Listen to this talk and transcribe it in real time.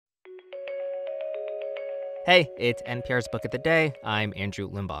Hey, it's NPR's Book of the Day. I'm Andrew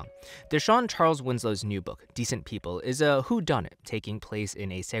Limbaugh. De'Shawn Charles Winslow's new book, Decent People, is a whodunit taking place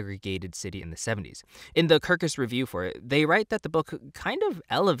in a segregated city in the 70s. In the Kirkus review for it, they write that the book kind of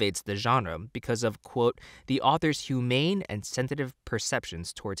elevates the genre because of, quote, the author's humane and sensitive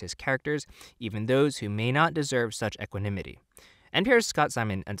perceptions towards his characters, even those who may not deserve such equanimity. NPR's Scott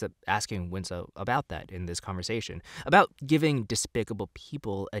Simon ends up asking Winslow about that in this conversation, about giving despicable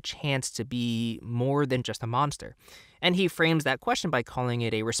people a chance to be more than just a monster. And he frames that question by calling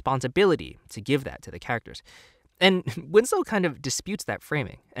it a responsibility to give that to the characters. And Winslow kind of disputes that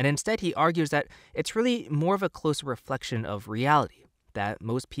framing, and instead he argues that it's really more of a closer reflection of reality, that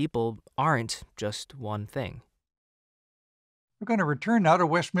most people aren't just one thing. We're going to return now to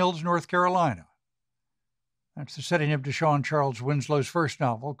West Mills, North Carolina. That's the setting of De'Shawn Charles Winslow's first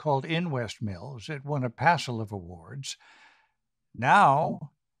novel, called In West Mills. It won a passel of awards.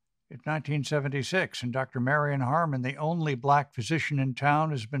 Now, it's 1976, and Dr. Marion Harmon, the only black physician in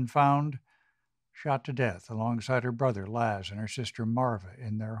town, has been found shot to death alongside her brother, Laz, and her sister, Marva,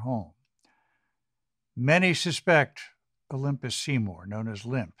 in their home. Many suspect Olympus Seymour, known as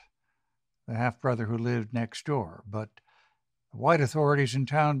Limp, the half-brother who lived next door, but the white authorities in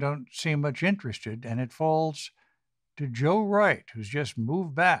town don't seem much interested, and it falls to Joe Wright, who's just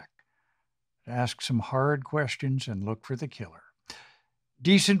moved back, to ask some hard questions and look for the killer.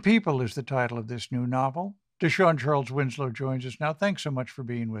 Decent People is the title of this new novel. De'Shawn Charles Winslow joins us now. Thanks so much for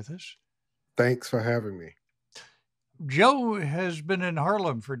being with us. Thanks for having me. Joe has been in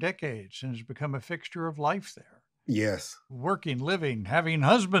Harlem for decades and has become a fixture of life there. Yes. Working, living, having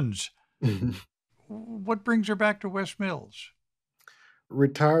husbands. What brings her back to West Mills?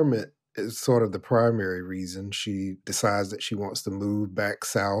 Retirement is sort of the primary reason. She decides that she wants to move back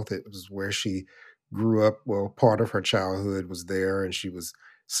south. It was where she grew up. Well, part of her childhood was there, and she was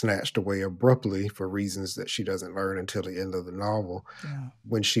snatched away abruptly for reasons that she doesn't learn until the end of the novel. Yeah.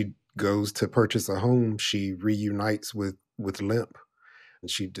 When she goes to purchase a home, she reunites with Limp, and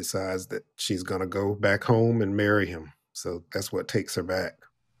she decides that she's going to go back home and marry him. So that's what takes her back.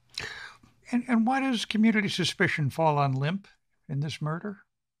 And why does community suspicion fall on Limp in this murder?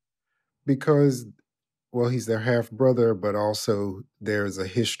 Because, well, he's their half-brother, but also there's a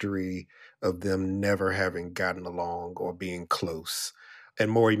history of them never having gotten along or being close.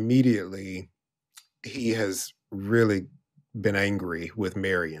 And more immediately, he has really been angry with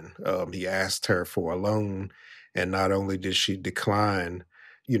Marion. He asked her for a loan, and not only did she decline,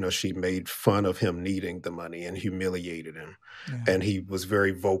 she made fun of him needing the money and humiliated him. Yeah. And he was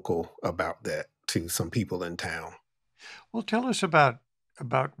very vocal about that to some people in town. Well, tell us about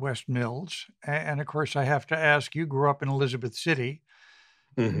West Mills. And of course, I have to ask, you grew up in Elizabeth City,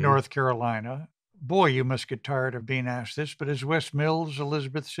 North Carolina. Boy, you must get tired of being asked this, but is West Mills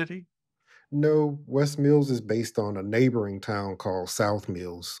Elizabeth City? No, West Mills is based on a neighboring town called South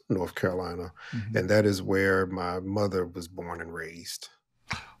Mills, North Carolina. And that is where my mother was born and raised.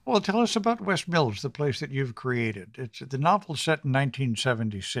 Well, tell us about West Mills, the place that you've created. The novel's set in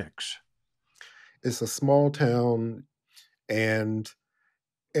 1976. It's a small town, and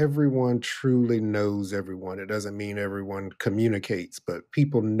everyone truly knows everyone. It doesn't mean everyone communicates, but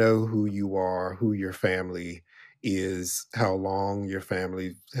people know who you are, who your family is, how long your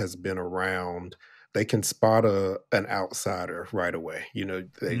family has been around. They can spot an outsider right away.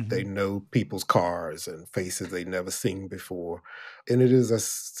 They know people's cars and faces they've never seen before. And it is a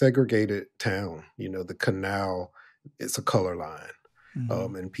segregated town. The canal, it's a color line.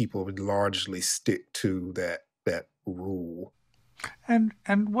 And people would largely stick to that rule. And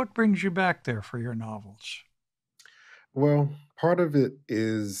what brings you back there for your novels? Well, part of it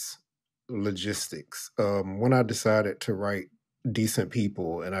is logistics. When I decided to write Decent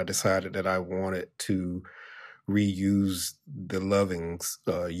People, and I decided that I wanted to reuse the Lovings,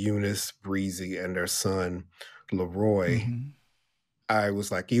 Eunice, Breezy, and their son, Leroy, I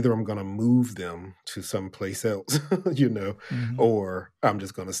was like, either I'm going to move them to someplace else, or I'm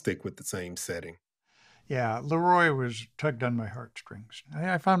just going to stick with the same setting. Yeah, Leroy was tugged on my heartstrings.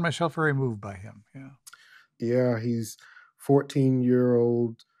 I found myself very moved by him. Yeah. Yeah, he's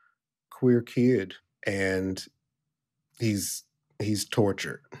 14-year-old queer kid, and he's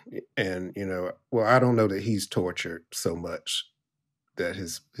tortured. And, I don't know that he's tortured so much that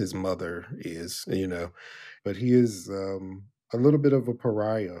his mother is, but he is a little bit of a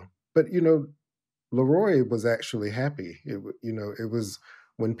pariah. But, Leroy was actually happy. It was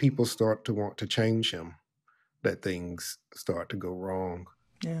when people start to want to change him that things start to go wrong.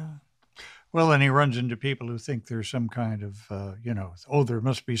 Yeah. Well, and he runs into people who think there's some kind of, there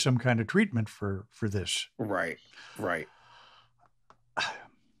must be some kind of treatment for this. Right.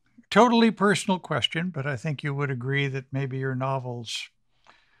 Totally personal question, but I think you would agree that maybe your novels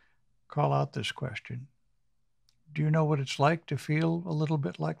call out this question. Do you know what it's like to feel a little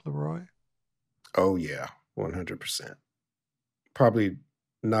bit like Leroy? Oh, yeah, 100%. Probably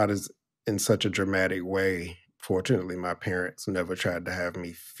not as in such a dramatic way. Fortunately, my parents never tried to have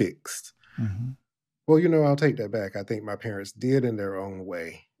me fixed. Mm-hmm. Well, I'll take that back. I think my parents did, in their own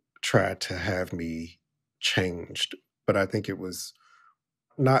way, try to have me changed, but I think it was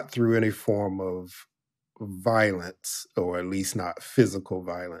not through any form of violence, or at least not physical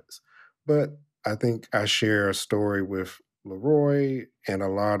violence. But I think I share a story with Leroy and a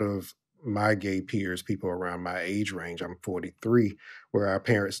lot of my gay peers, people around my age range. I'm 43, where our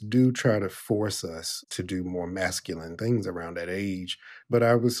parents do try to force us to do more masculine things around that age. But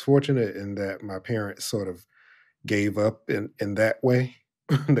I was fortunate in that my parents sort of gave up in that way.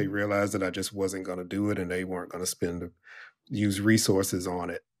 They realized that I just wasn't going to do it, and they weren't going to use resources on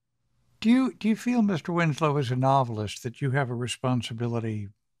it. Do you feel, Mr. Winslow, as a novelist, that you have a responsibility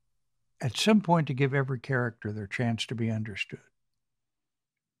at some point to give every character their chance to be understood?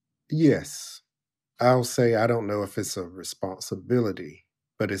 Yes. I'll say I don't know if it's a responsibility,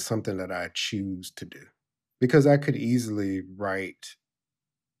 but it's something that I choose to do. Because I could easily write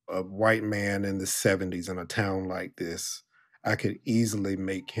a white man in the 70s in a town like this. I could easily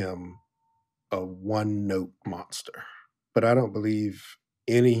make him a one note monster. But I don't believe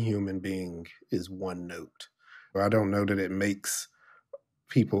any human being is one note. I don't know that it makes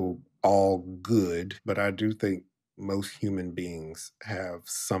people all good, but I do think most human beings have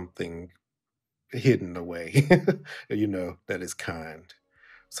something hidden away, that is kind.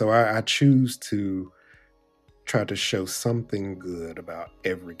 So I choose to try to show something good about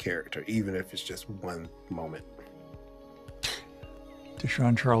every character, even if it's just one moment.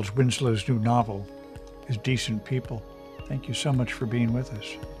 De'Shawn Charles Winslow's new novel is Decent People. Thank you so much for being with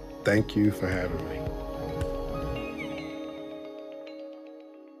us. Thank you for having me.